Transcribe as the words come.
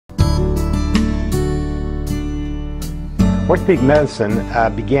Orthopedic medicine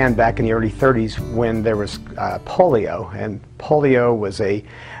began back in the early 30s when there was polio, and polio was a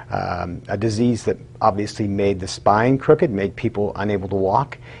disease that obviously made the spine crooked, made people unable to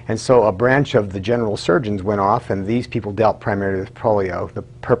walk, and so a branch of the general surgeons went off, and these people dealt primarily with polio. The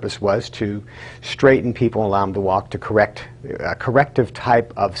purpose was to straighten people and allow them to walk, to correct a corrective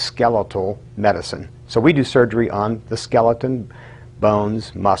type of skeletal medicine. So we do surgery on the skeleton,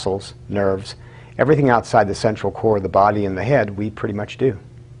 bones, muscles, nerves. Everything outside the central core of the body and the head, we pretty much do.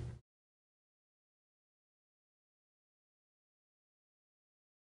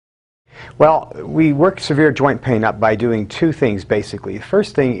 Well, we work severe joint pain up by doing two things, basically. The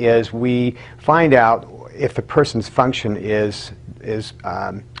first thing is we find out if the person's function is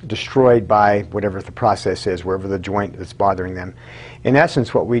destroyed by whatever the process is, wherever the joint is bothering them. In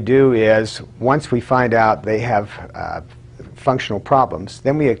essence, what we do is, once we find out they have functional problems,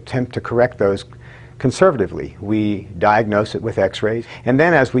 then we attempt to correct those conservatively. We diagnose it with x-rays, and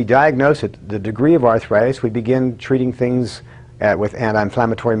then as we diagnose it, the degree of arthritis, we begin treating things with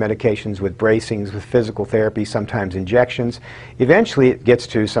anti-inflammatory medications, with bracings, with physical therapy, sometimes injections. Eventually it gets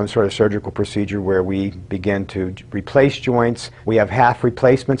to some sort of surgical procedure where we begin to replace joints. We have half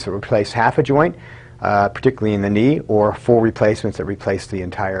replacements that replace half a joint, particularly in the knee, or full replacements that replace the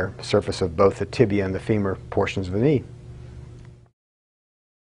entire surface of both the tibia and the femur portions of the knee.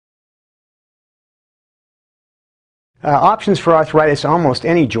 Options for arthritis, almost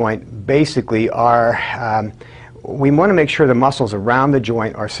any joint, basically are we want to make sure the muscles around the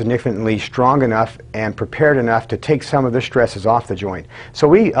joint are significantly strong enough and prepared enough to take some of the stresses off the joint.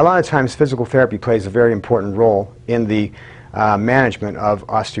 So a lot of times physical therapy plays a very important role in the management of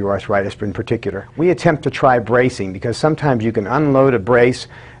osteoarthritis in particular. We attempt to try bracing because sometimes you can unload a brace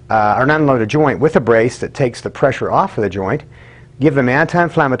or unload a joint with a brace that takes the pressure off of the joint, give them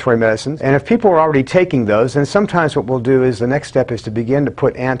anti-inflammatory medicines, and if people are already taking those, then sometimes what we'll do is the next step is to begin to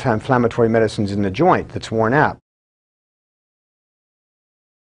put anti-inflammatory medicines in the joint that's worn out.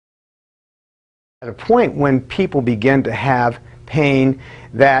 At a point when people begin to have pain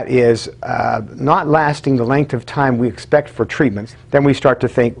that is not lasting the length of time we expect for treatments, then we start to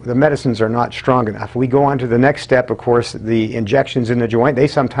think the medicines are not strong enough. We go on to the next step, of course, the injections in the joint. They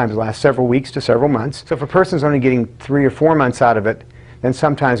sometimes last several weeks to several months. So if a person's only getting 3 or 4 months out of it, then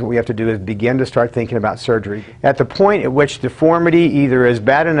sometimes what we have to do is begin to start thinking about surgery. At the point at which deformity either is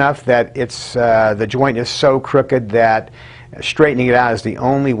bad enough that the joint is so crooked that straightening it out is the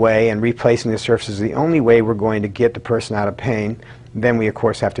only way, and replacing the surface is the only way we're going to get the person out of pain, then we of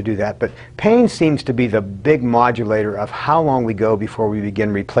course have to do that. But pain seems to be the big modulator of how long we go before we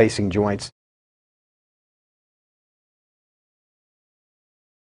begin replacing joints.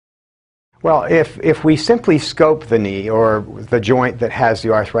 Well, if we simply scope the knee or the joint that has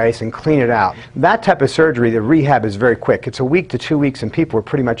the arthritis and clean it out, that type of surgery, the rehab is very quick. It's a week to 2 weeks and people are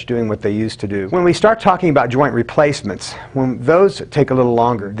pretty much doing what they used to do. When we start talking about joint replacements, when those take a little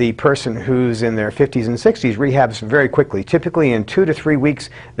longer, the person who's in their 50s and 60s rehabs very quickly. Typically in 2 to 3 weeks,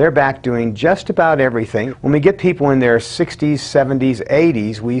 they're back doing just about everything. When we get people in their 60s, 70s,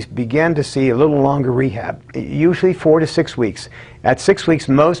 80s, we begin to see a little longer rehab, usually 4 to 6 weeks. At 6 weeks,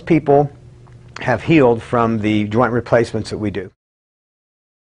 most people have healed from the joint replacements that we do.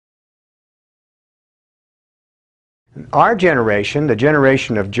 Our generation, the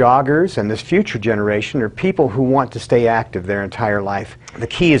generation of joggers, and this future generation are people who want to stay active their entire life. The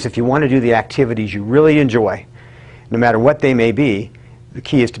key is if you want to do the activities you really enjoy, no matter what they may be, the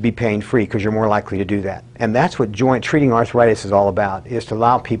key is to be pain-free because you're more likely to do that. And that's what treating arthritis is all about, is to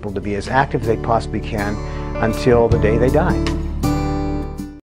allow people to be as active as they possibly can until the day they die.